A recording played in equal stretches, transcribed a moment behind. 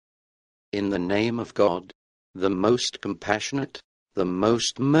In the name of God, the most compassionate, the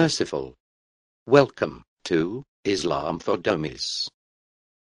most merciful. Welcome to Islam for Dummies.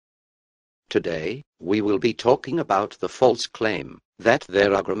 Today, we will be talking about the false claim that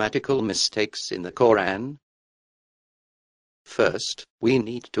there are grammatical mistakes in the Qur'an. First, we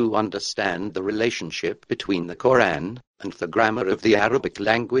need to understand the relationship between the Qur'an and the grammar of the Arabic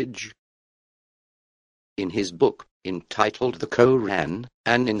language. In his book, entitled The Qur'an,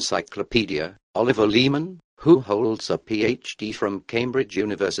 an Encyclopedia, Oliver Leaman, who holds a PhD from Cambridge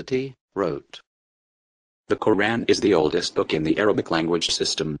University, wrote, "The Qur'an is the oldest book in the Arabic language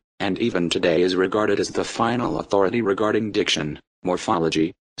system, and even today is regarded as the final authority regarding diction,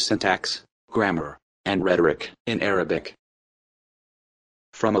 morphology, syntax, grammar, and rhetoric in Arabic.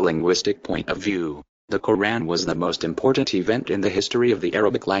 From a linguistic point of view, the Qur'an was the most important event in the history of the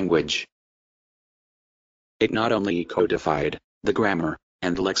Arabic language. It not only codified the grammar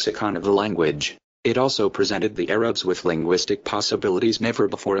and lexicon of the language, it also presented the Arabs with linguistic possibilities never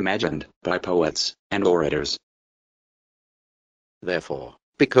before imagined by poets and orators. Therefore,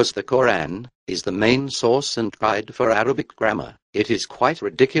 because the Qur'an is the main source and guide for Arabic grammar, it is quite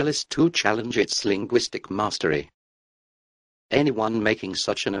ridiculous to challenge its linguistic mastery. Anyone making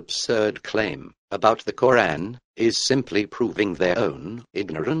such an absurd claim about the Qur'an is simply proving their own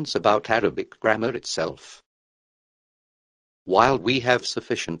ignorance about Arabic grammar itself. While we have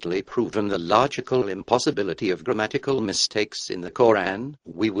sufficiently proven the logical impossibility of grammatical mistakes in the Qur'an,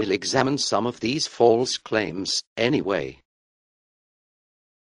 we will examine some of these false claims anyway.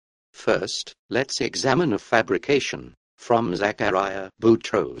 First, let's examine a fabrication from Zakaria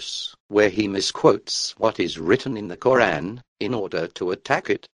Botros, where he misquotes what is written in the Qur'an in order to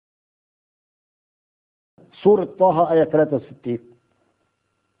attack it. سورة طه آية 63.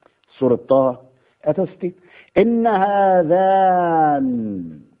 سورة طه آية 63. إن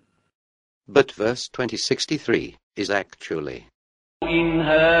هذان. But verse 2063 is actually إن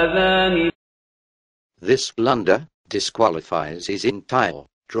هذان. This blunder disqualifies his entire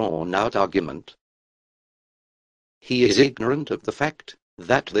drawn-out argument. He is ignorant of the fact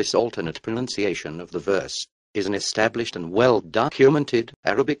that this alternate pronunciation of the verse is an established and well-documented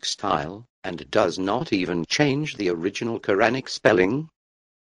Arabic style, and does not even change the original Quranic spelling.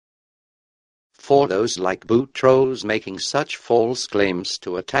 For those like Botros making such false claims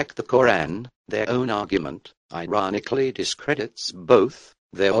to attack the Qur'an, their own argument, ironically discredits both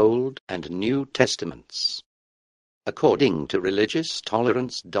their Old and New Testaments. According to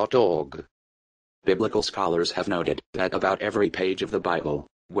religionstolerance.org, biblical scholars have noted that about every page of the Bible,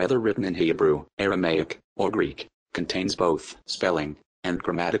 whether written in Hebrew, Aramaic, or Greek, contains both spelling and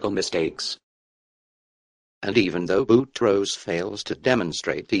grammatical mistakes. And even though Botros fails to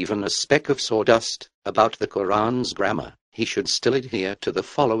demonstrate even a speck of sawdust about the Qur'an's grammar, he should still adhere to the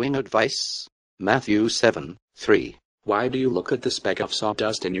following advice. Matthew 7:3. Why do you look at the speck of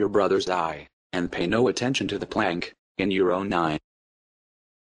sawdust in your brother's eye, and pay no attention to the plank in your own eye?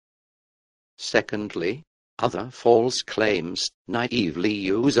 Secondly, other false claims naively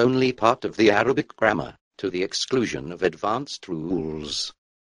use only part of the Arabic grammar, to the exclusion of advanced rules.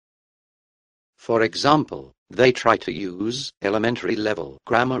 For example, they try to use elementary-level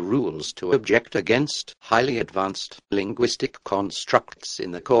grammar rules to object against highly advanced linguistic constructs in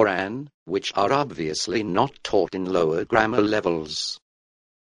the Qur'an, which are obviously not taught in lower grammar levels.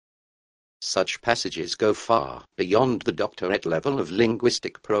 Such passages go far beyond the doctorate level of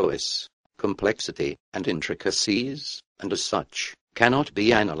linguistic prowess, complexity, and intricacies, and as such, cannot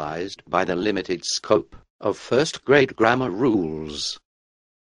be analyzed by the limited scope of first-grade grammar rules.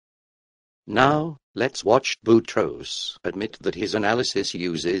 Now, let's watch Botros admit that his analysis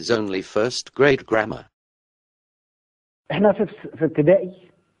uses only first-grade grammar. احنا في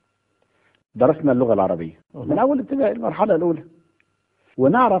ابتدائي درسنا اللغة العربية من أول ابتدائي المرحلة الأولى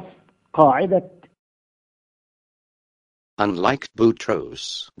ونعرف قاعدة. Unlike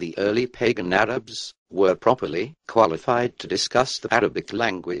Botros, the early pagan Arabs were properly qualified to discuss the Arabic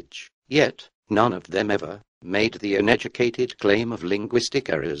language, yet none of them ever made the uneducated claim of linguistic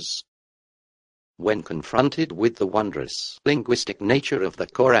errors. When confronted with the wondrous linguistic nature of the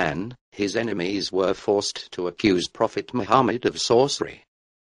Qur'an, his enemies were forced to accuse Prophet Muhammad of sorcery.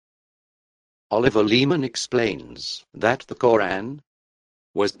 Oliver Leaman explains that the Qur'an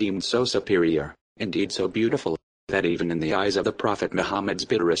was deemed so superior, indeed so beautiful, that even in the eyes of the Prophet Muhammad's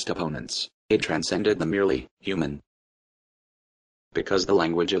bitterest opponents, it transcended the merely human. Because the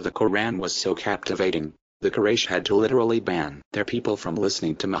language of the Qur'an was so captivating, the Quraysh had to literally ban their people from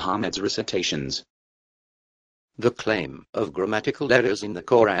listening to Muhammad's recitations. The claim of grammatical errors in the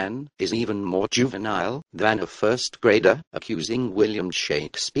Qur'an is even more juvenile than a first grader accusing William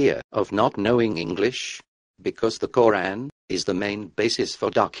Shakespeare of not knowing English, because the Qur'an is the main basis for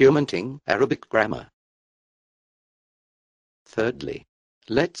documenting Arabic grammar. Thirdly,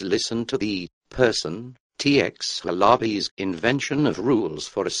 let's listen to the person T.X. Halabi's invention of rules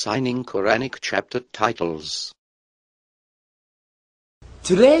for assigning Quranic chapter titles.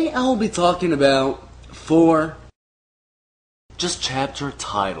 Today I will be talking about 4 just chapter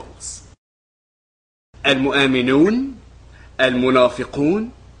titles. Al-Mu'aminun,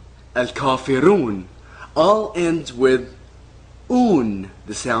 Al-Munafiqun, Al-Kafirun, all end with un,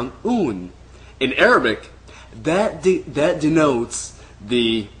 the sound un. In Arabic, that denotes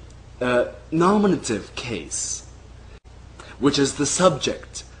the nominative case, which is the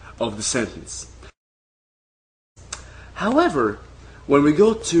subject of the sentence. However, when we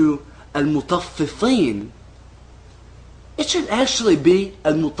go to al-mutaffifin, it should actually be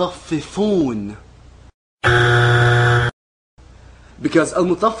al-mutaffifun. Because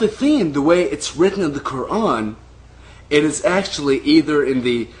al-mutaffifin, the way it's written in the Qur'an, it is actually either in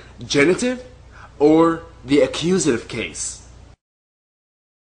the genitive or the accusative case.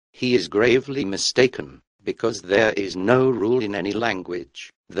 He is gravely mistaken, because there is no rule in any language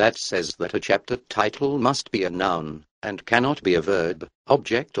that says that a chapter title must be a noun, and cannot be a verb,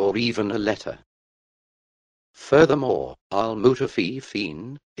 object, or even a letter. Furthermore,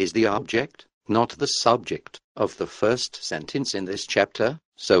 al-mutaffifin is the object, not the subject, of the first sentence in this chapter,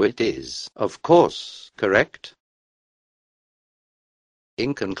 so it is, of course, correct.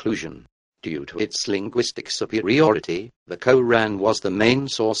 In conclusion, due to its linguistic superiority, the Qur'an was the main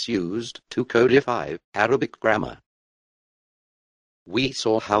source used to codify Arabic grammar. We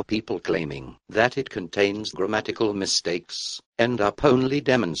saw how people claiming that it contains grammatical mistakes end up only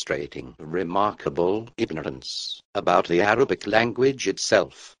demonstrating remarkable ignorance about the Arabic language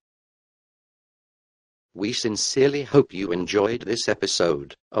itself. We sincerely hope you enjoyed this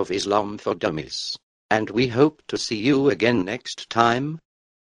episode of Islam for Dummies, and we hope to see you again next time.